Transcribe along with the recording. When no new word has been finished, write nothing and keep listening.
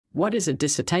What is a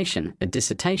dissertation? A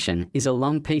dissertation is a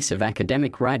long piece of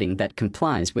academic writing that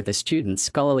complies with a student's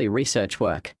scholarly research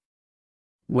work.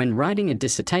 When writing a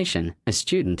dissertation, a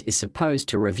student is supposed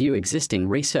to review existing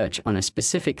research on a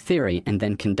specific theory and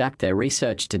then conduct their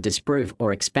research to disprove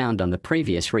or expound on the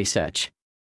previous research.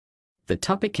 The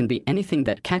topic can be anything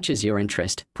that catches your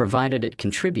interest, provided it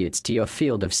contributes to your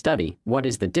field of study. What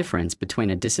is the difference between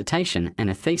a dissertation and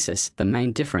a thesis? The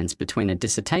main difference between a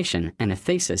dissertation and a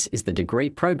thesis is the degree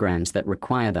programs that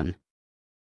require them.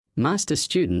 Master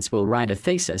students will write a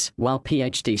thesis, while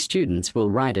PhD students will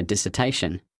write a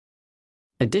dissertation.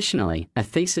 Additionally, a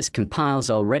thesis compiles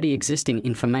already existing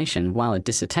information while a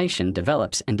dissertation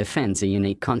develops and defends a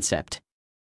unique concept.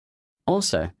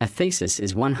 Also, a thesis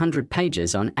is 100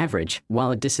 pages on average,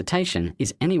 while a dissertation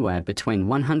is anywhere between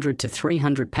 100 to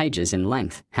 300 pages in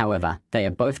length. However, they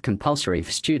are both compulsory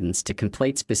for students to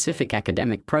complete specific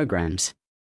academic programs.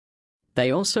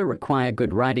 They also require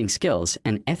good writing skills,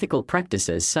 and ethical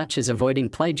practices such as avoiding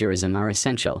plagiarism are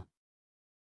essential.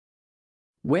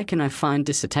 Where can I find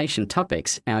dissertation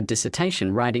topics? Our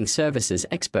dissertation writing services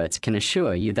experts can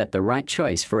assure you that the right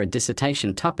choice for a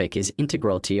dissertation topic is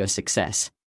integral to your success.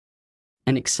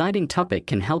 An exciting topic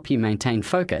can help you maintain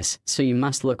focus, so you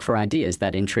must look for ideas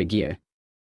that intrigue you.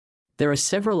 There are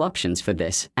several options for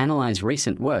this. Analyze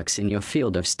recent works in your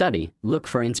field of study, look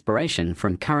for inspiration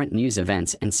from current news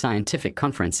events and scientific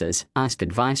conferences, ask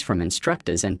advice from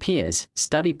instructors and peers,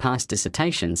 study past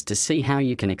dissertations to see how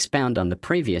you can expound on the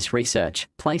previous research,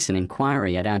 place an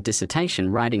inquiry at our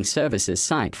dissertation writing services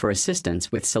site for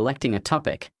assistance with selecting a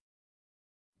topic.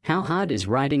 How hard is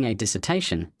writing a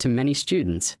dissertation? To many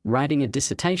students, writing a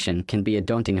dissertation can be a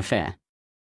daunting affair.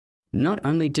 Not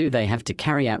only do they have to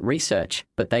carry out research,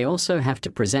 but they also have to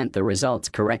present the results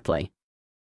correctly.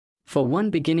 For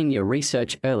one, beginning your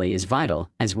research early is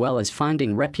vital, as well as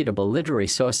finding reputable literary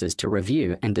sources to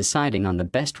review and deciding on the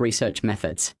best research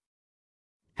methods.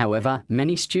 However,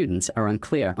 many students are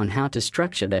unclear on how to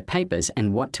structure their papers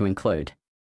and what to include.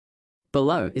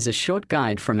 Below is a short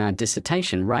guide from our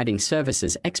dissertation writing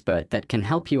services expert that can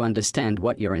help you understand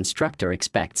what your instructor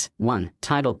expects. 1.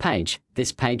 Title page.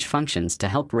 This page functions to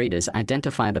help readers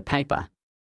identify the paper.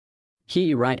 Here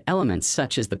you write elements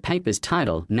such as the paper's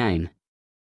title, name,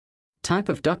 type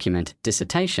of document,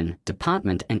 dissertation,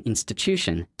 department and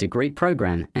institution, degree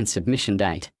program, and submission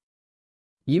date.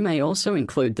 You may also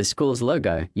include the school's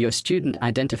logo, your student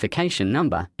identification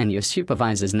number, and your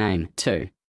supervisor's name. 2.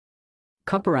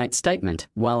 Copyright statement.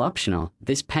 While optional,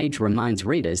 this page reminds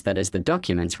readers that as the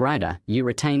document's writer, you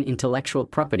retain intellectual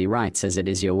property rights as it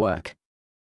is your work.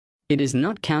 It is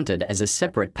not counted as a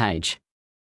separate page.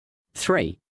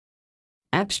 3.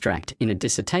 Abstract. In a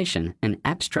dissertation, an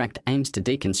abstract aims to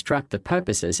deconstruct the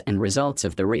purposes and results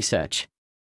of the research.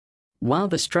 While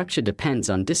the structure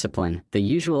depends on discipline, the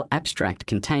usual abstract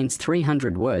contains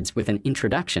 300 words with an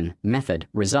introduction, method,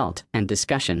 result, and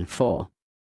discussion. 4.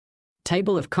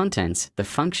 Table of contents. The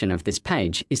function of this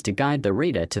page is to guide the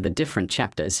reader to the different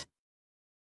chapters,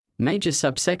 major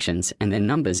subsections, and their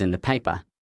numbers in the paper.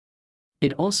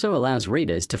 It also allows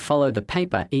readers to follow the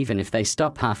paper even if they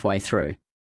stop halfway through.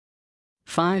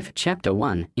 5. Chapter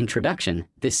 1. Introduction.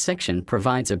 This section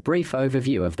provides a brief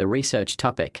overview of the research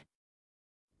topic.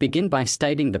 Begin by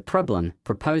stating the problem,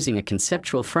 proposing a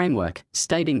conceptual framework,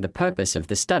 stating the purpose of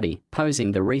the study,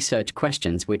 posing the research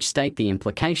questions which state the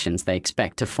implications they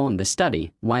expect to form the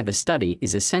study, why the study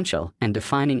is essential, and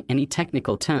defining any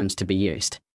technical terms to be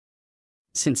used.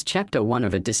 Since Chapter 1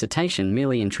 of a dissertation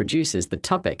merely introduces the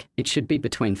topic, it should be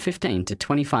between 15 to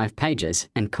 25 pages,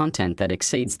 and content that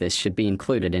exceeds this should be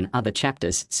included in other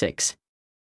chapters. 6.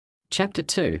 Chapter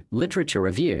 2. Literature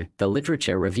Review. The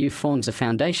literature review forms a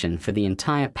foundation for the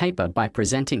entire paper by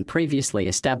presenting previously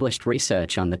established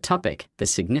research on the topic, the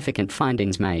significant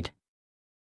findings made,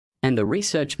 and the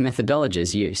research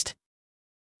methodologies used.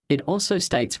 It also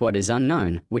states what is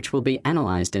unknown, which will be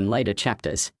analyzed in later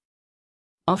chapters.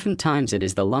 Oftentimes it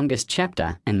is the longest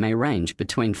chapter and may range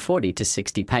between 40 to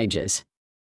 60 pages.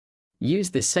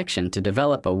 Use this section to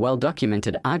develop a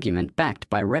well-documented argument backed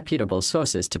by reputable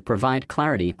sources to provide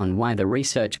clarity on why the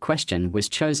research question was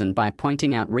chosen by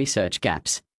pointing out research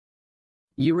gaps.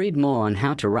 You read more on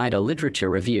how to write a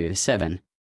literature review. 7.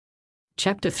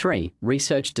 Chapter 3.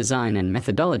 Research Design and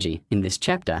Methodology. In this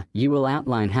chapter, you will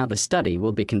outline how the study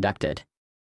will be conducted.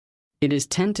 It is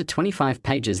 10 to 25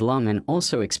 pages long and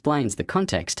also explains the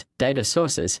context, data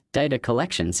sources, data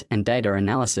collections, and data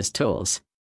analysis tools.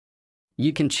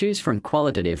 You can choose from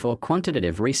qualitative or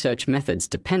quantitative research methods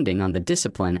depending on the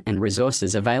discipline and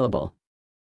resources available.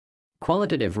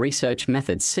 Qualitative research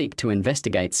methods seek to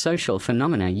investigate social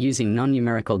phenomena using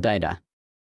non-numerical data.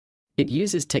 It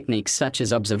uses techniques such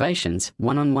as observations,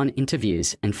 one-on-one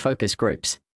interviews, and focus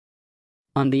groups.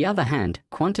 On the other hand,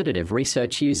 quantitative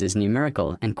research uses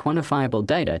numerical and quantifiable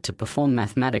data to perform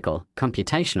mathematical,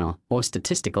 computational, or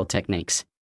statistical techniques.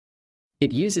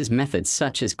 It uses methods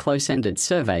such as close-ended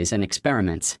surveys and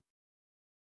experiments.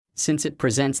 Since it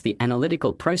presents the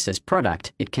analytical process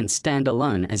product, it can stand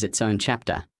alone as its own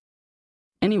chapter.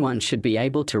 Anyone should be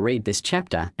able to read this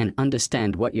chapter and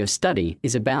understand what your study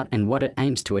is about and what it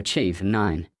aims to achieve.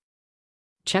 9.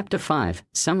 Chapter 5,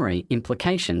 Summary,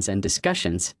 Implications and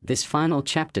Discussions. This final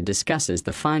chapter discusses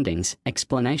the findings,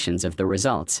 explanations of the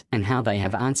results, and how they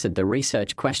have answered the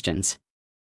research questions.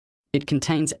 It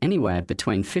contains anywhere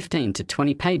between 15 to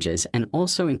 20 pages and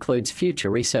also includes future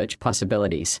research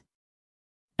possibilities.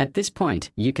 At this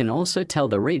point, you can also tell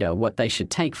the reader what they should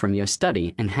take from your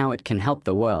study and how it can help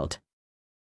the world.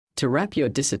 To wrap your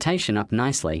dissertation up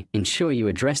nicely, ensure you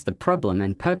address the problem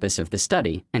and purpose of the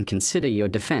study and consider your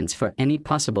defense for any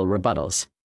possible rebuttals.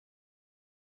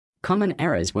 Common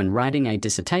errors when writing a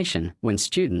dissertation. When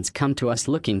students come to us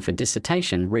looking for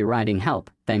dissertation rewriting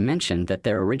help, they mention that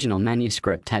their original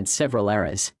manuscript had several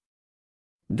errors.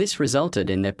 This resulted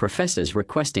in their professors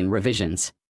requesting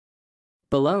revisions.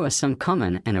 Below are some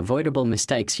common and avoidable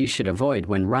mistakes you should avoid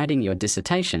when writing your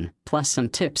dissertation, plus some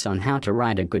tips on how to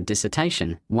write a good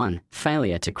dissertation. 1.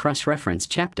 Failure to cross-reference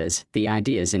chapters. The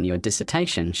ideas in your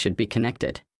dissertation should be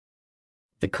connected.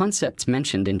 The concepts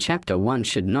mentioned in Chapter 1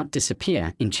 should not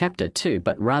disappear in Chapter 2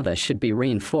 but rather should be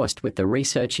reinforced with the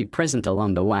research you present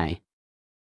along the way.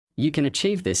 You can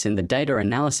achieve this in the data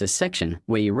analysis section,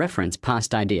 where you reference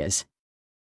past ideas.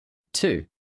 2.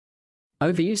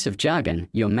 Overuse of jargon.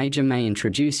 Your major may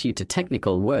introduce you to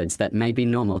technical words that may be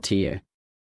normal to you.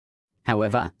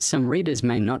 However, some readers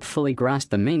may not fully grasp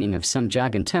the meaning of some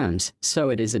jargon terms, so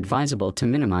it is advisable to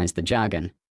minimize the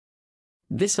jargon.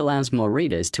 This allows more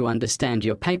readers to understand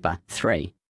your paper.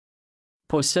 3.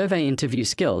 Poor survey interview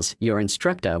skills. Your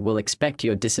instructor will expect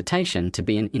your dissertation to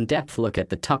be an in-depth look at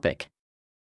the topic.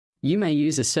 You may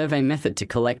use a survey method to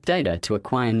collect data to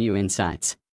acquire new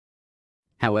insights.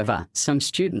 However, some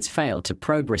students fail to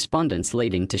probe respondents,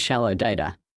 leading to shallow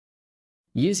data.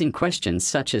 Using questions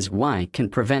such as why can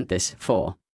prevent this.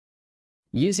 4.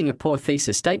 Using a poor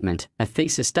thesis statement. A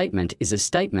thesis statement is a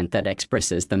statement that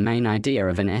expresses the main idea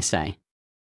of an essay.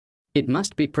 It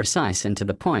must be precise and to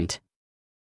the point,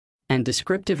 and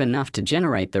descriptive enough to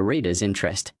generate the reader's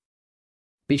interest.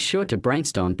 Be sure to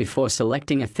brainstorm before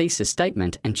selecting a thesis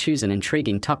statement and choose an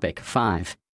intriguing topic.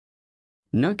 5.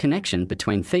 No connection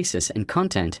between thesis and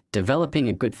content. Developing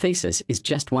a good thesis is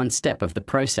just one step of the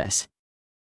process.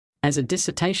 As a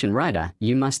dissertation writer,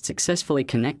 you must successfully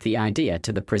connect the idea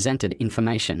to the presented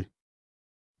information.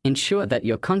 Ensure that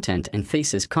your content and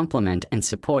thesis complement and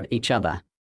support each other.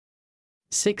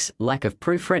 6. Lack of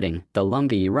proofreading. The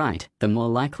longer you write, the more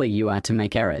likely you are to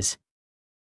make errors.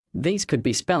 These could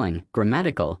be spelling,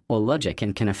 grammatical, or logic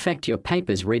and can affect your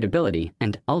paper's readability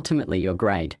and, ultimately, your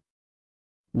grade.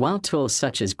 While tools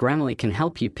such as Grammarly can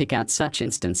help you pick out such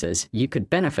instances, you could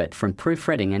benefit from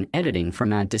proofreading and editing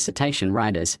from our dissertation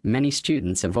writers. Many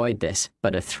students avoid this,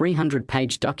 but a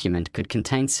 300-page document could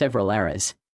contain several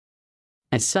errors.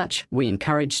 As such, we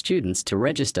encourage students to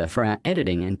register for our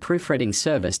editing and proofreading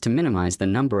service to minimize the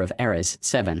number of errors.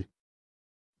 7.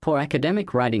 Poor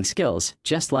academic writing skills.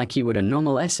 Just like you would a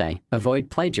normal essay, avoid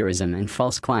plagiarism and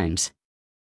false claims.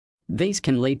 These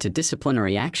can lead to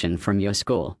disciplinary action from your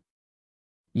school.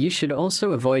 You should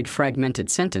also avoid fragmented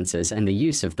sentences and the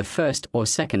use of the first or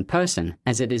second person,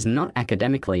 as it is not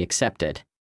academically accepted.